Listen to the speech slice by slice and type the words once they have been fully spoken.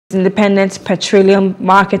Independent Petroleum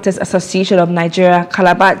Marketers Association of Nigeria,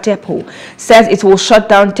 Calabar depot, says it will shut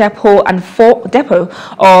down depot and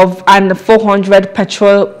 400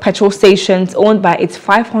 petrol stations owned by its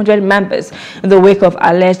 500 members in the wake of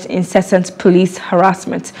alleged incessant police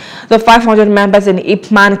harassment. The 500 members in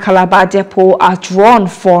I.P.M.A.N Calabar depot are drawn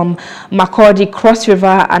from Makurdi, Cross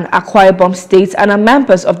River and Akwa Ibom states and are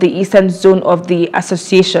members of the eastern zone of the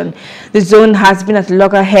association. The zone has been at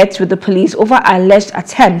loggerheads with the police over alleged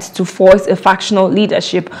attempts to force a factional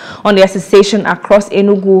leadership on the association across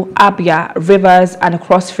Enugu, Abia, Rivers and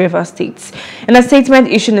across River states. In a statement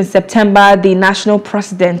issued in September, the national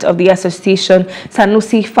president of the association,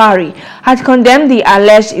 Sanusi Fari, had condemned the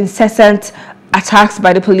alleged incessant attacks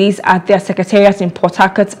by the police at their secretariats in Port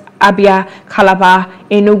Harcourt, Abia, Calabar,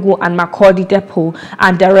 Enugu and Makurdi depot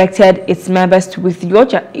and directed its members to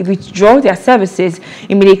withdraw their services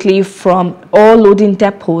immediately from all loading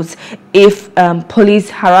depots if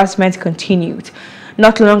police harassment continued.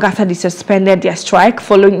 Not long after they suspended their strike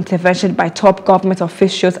following intervention by top government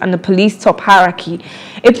officials and the police top hierarchy,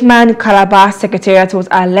 I.P.M.A.N Calabar Secretariat was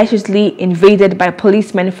allegedly invaded by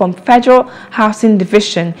policemen from Federal Housing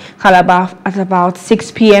Division, Calabar, at about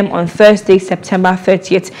 6 p.m. on Thursday, September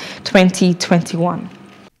 30th, 2021.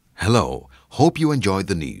 Hello, hope you enjoyed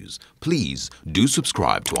the news. Please do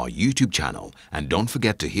subscribe to our YouTube channel and don't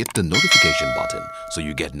forget to hit the notification button so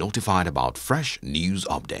you get notified about fresh news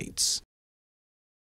updates.